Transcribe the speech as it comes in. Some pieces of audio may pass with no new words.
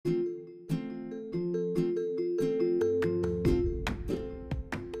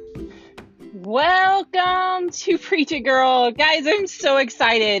to Preach It Girl. Guys, I'm so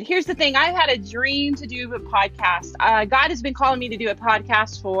excited. Here's the thing. I've had a dream to do a podcast. God has been calling me to do a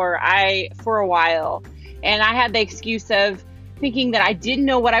podcast for a while. And I had the excuse of thinking that I didn't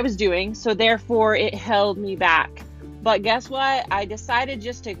know what I was doing. So therefore it held me back. But guess what? I decided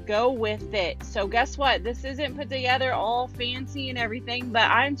just to go with it. So guess what? This isn't put together all fancy and everything, but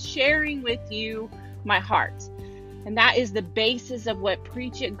I'm sharing with you my heart. And that is the basis of what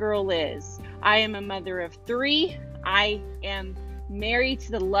Preach It Girl is. I am a mother of 3. I am married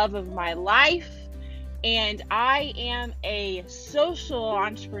to the love of my life. And I am a social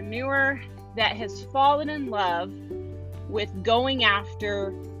entrepreneur that has fallen in love with going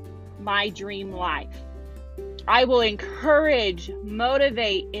after my dream life. I will encourage,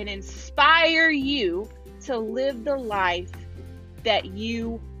 motivate, and inspire you to live the life that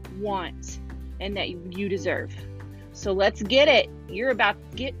you want and that you deserve. So let's get it. You're about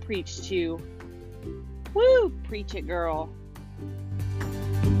to get preached to. Woo! Preach it, girl.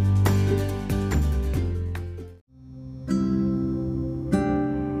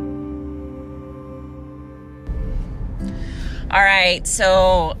 All right,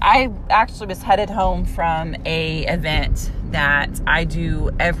 so I actually was headed home from a event that I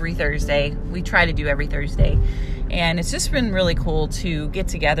do every Thursday. We try to do every Thursday. And it's just been really cool to get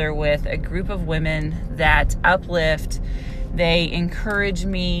together with a group of women that uplift. They encourage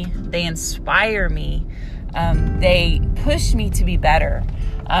me. They inspire me. They push me to be better,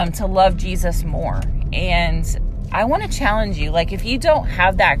 to love Jesus more. And I want to challenge you. Like, if you don't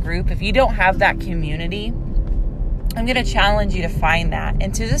have that group, if you don't have that community, I'm going to challenge you to find that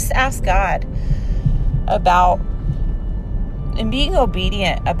and to just ask God about and being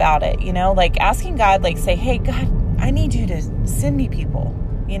obedient about it, like asking God, like say, hey, God, I need you to send me people,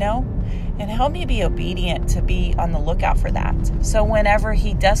 and help me be obedient to be on the lookout for that. So whenever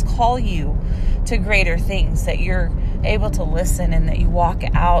he does call you to greater things, that you're able to listen and that you walk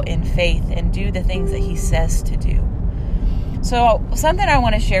out in faith and do the things that he says to do. So something I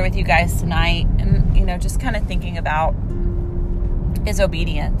want to share with you guys tonight and, just kind of thinking about is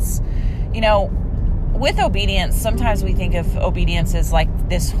obedience. With obedience, sometimes we think of obedience as like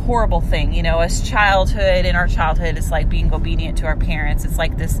this horrible thing, as childhood. In our childhood, it's like being obedient to our parents. It's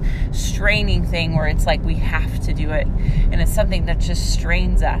like this straining thing where it's like we have to do it. And it's something that just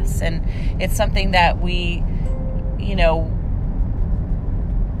strains us. And it's something that we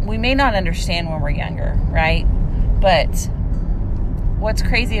may not understand when we're younger, right? But what's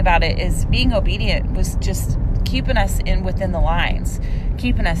crazy about it is being obedient was just keeping us within the lines,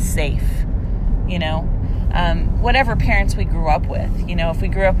 keeping us safe. Whatever parents we grew up with, if we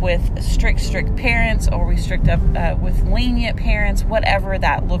grew up with strict parents or we strict up with lenient parents, whatever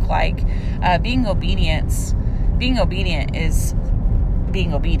that looked like, being obedient is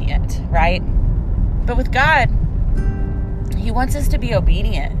being obedient, right? But with God, he wants us to be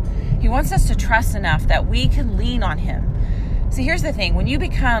obedient. He wants us to trust enough that we can lean on him. See, here's the thing. When you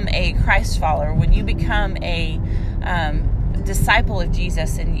become a Christ follower, when you become a disciple of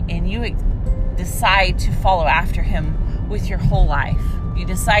Jesus and you decide to follow after him with your whole life, you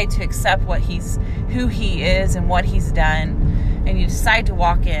decide to accept who he is and what he's done, and you decide to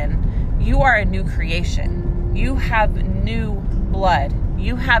walk in, you are a new creation. You have new blood.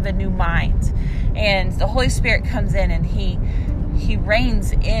 You have a new mind. And the Holy Spirit comes in and he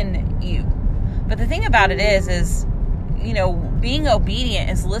reigns in you. But the thing about it is being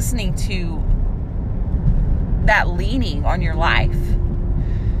obedient is listening to that leaning on your life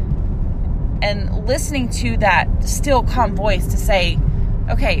and listening to that still calm voice to say,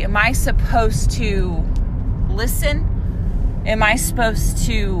 okay, am I supposed to listen? Am I supposed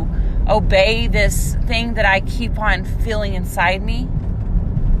to obey this thing that I keep on feeling inside me?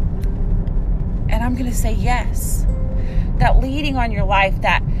 And I'm going to say yes. That leading on your life,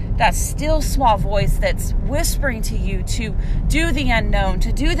 that still small voice that's whispering to you to do the unknown,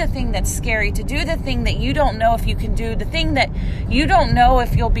 to do the thing that's scary, to do the thing that you don't know if you can do, the thing that you don't know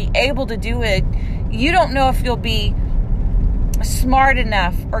if you'll be able to do it. You don't know if you'll be smart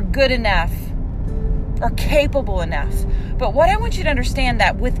enough or good enough or capable enough. But what I want you to understand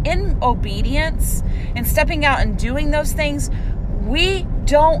that within obedience and stepping out and doing those things, we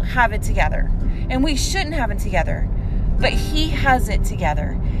don't have it together. And we shouldn't have it together. But he has it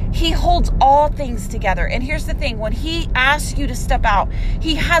together. He holds all things together. And here's the thing. When he asks you to step out,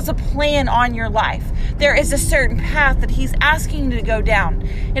 he has a plan on your life. There is a certain path that he's asking you to go down.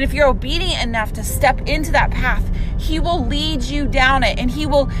 And if you're obedient enough to step into that path, he will lead you down it. And he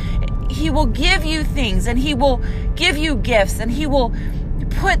will give you things. And he will give you gifts. And he will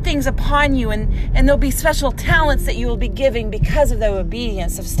put things upon you. And there'll be special talents that you will be giving because of the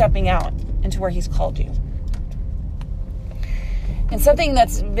obedience of stepping out into where he's called you. And something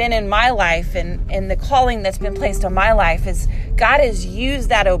that's been in my life and the calling that's been placed on my life is God has used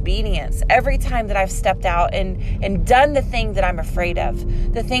that obedience every time that I've stepped out and done the thing that I'm afraid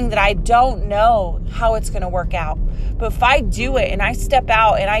of, the thing that I don't know how it's going to work out. But if I do it and I step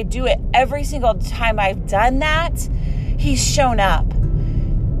out and I do it every single time I've done that, He's shown up.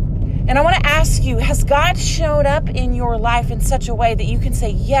 And I want to ask you, has God shown up in your life in such a way that you can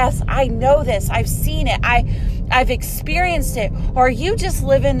say, yes, I know this, I've seen it, I've experienced it? Or are you just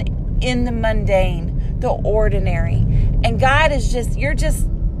living in the mundane, the ordinary? And God is you're just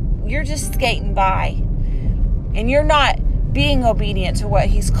skating by. And you're not being obedient to what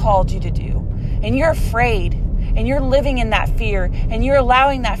He's called you to do. And you're afraid. And you're living in that fear. And you're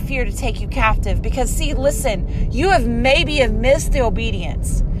allowing that fear to take you captive. Because see, listen, you maybe have missed the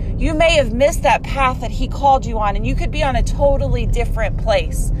obedience. You may have missed that path that He called you on, and you could be on a totally different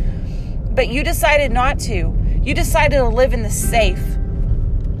place. But you decided not to. You decided to live in the safe.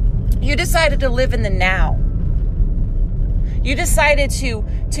 You decided to live in the now. You decided to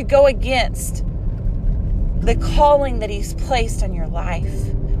go against the calling that He's placed on your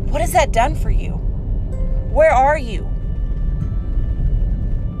life. What has that done for you? Where are you?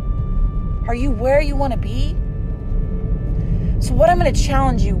 Are you where you want to be? So what I'm going to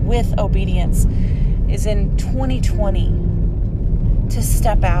challenge you with obedience is in 2020 to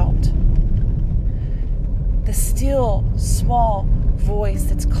step out. The still, small voice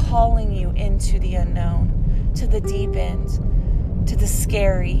that's calling you into the unknown, to the deep end, to the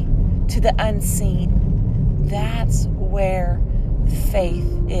scary, to the unseen. That's where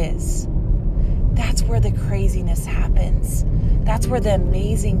faith is. That's where the craziness happens. That's where the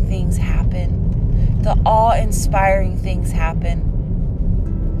amazing things happen. The awe-inspiring things happen.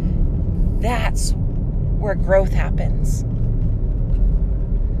 That's where growth happens.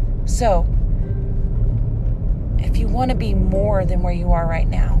 So, if you want to be more than where you are right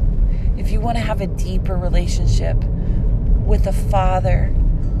now, if you want to have a deeper relationship with the Father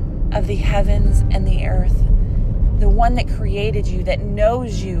of the heavens and the earth, the one that created you, that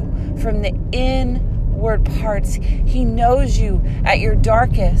knows you from the inward parts, He knows you at your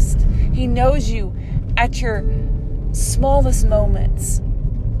darkest. He knows you at your smallest moments,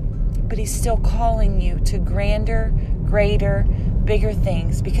 but He's still calling you to grander, greater, bigger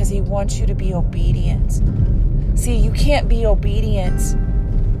things because He wants you to be obedient. See, you can't be obedient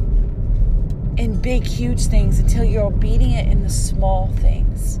in big, huge things until you're obedient in the small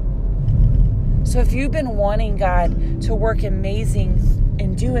things. So if you've been wanting God to work amazing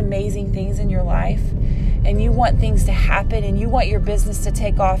and do amazing things in your life, and you want things to happen, and you want your business to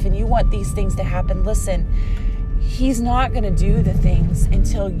take off, and you want these things to happen, listen, He's not going to do the things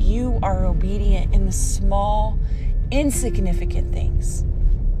until you are obedient in the small, insignificant things.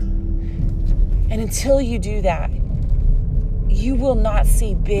 And until you do that, you will not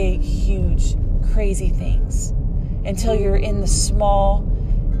see big, huge, crazy things until you're in the small,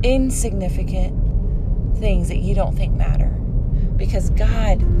 insignificant things that you don't think matter. Because to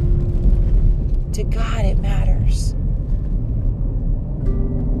God, it matters.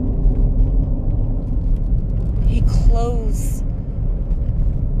 He clothes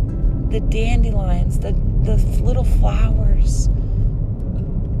the dandelions, the little flowers.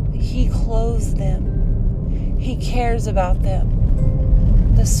 He clothes them. He cares about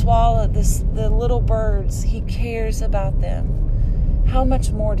them. The swallow, the little birds, He cares about them. How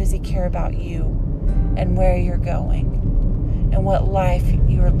much more does He care about you and where you're going and what life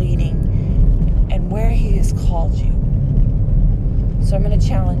you're leading and where He has called you? So I'm going to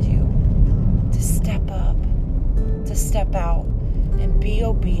challenge you to step up, to step out and be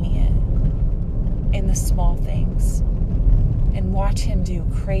obedient in the small things and watch Him do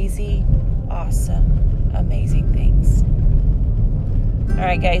crazy, awesome, amazing things. All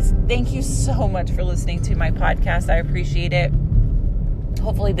right, guys, thank you so much for listening to my podcast. I appreciate it.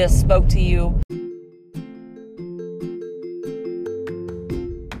 Hopefully this spoke to you.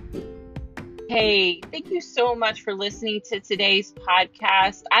 Hey, thank you so much for listening to today's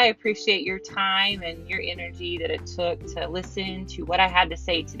podcast. I appreciate your time and your energy that it took to listen to what I had to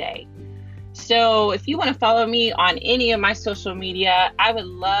say today. So if you want to follow me on any of my social media, I would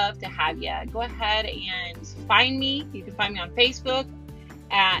love to have you. Go ahead and find me. You can find me on Facebook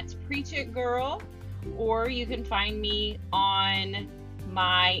at Preach It Girl, or you can find me on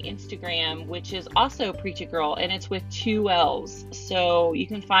my Instagram, which is also Preach It Girl, and it's with 2 L's. So you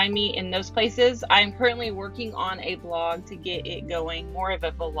can find me in those places. I'm currently working on a blog to get it going, more of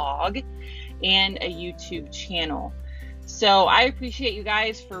a vlog, and a YouTube channel. So I appreciate you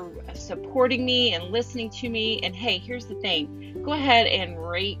guys for supporting me and listening to me. And hey, here's the thing. Go ahead and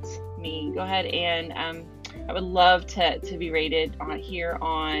rate me. Go ahead and I I would love to be rated on here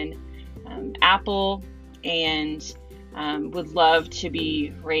on Apple, and would love to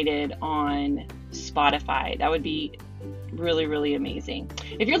be rated on Spotify. That would be really, really amazing.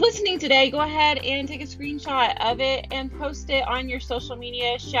 If you're listening today, go ahead and take a screenshot of it and post it on your social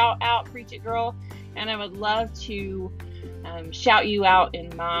media. Shout out Preach It Girl, and I would love to shout you out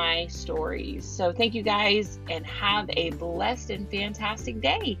in my stories. So thank you guys, and have a blessed and fantastic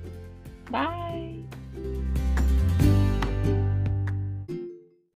day. Bye.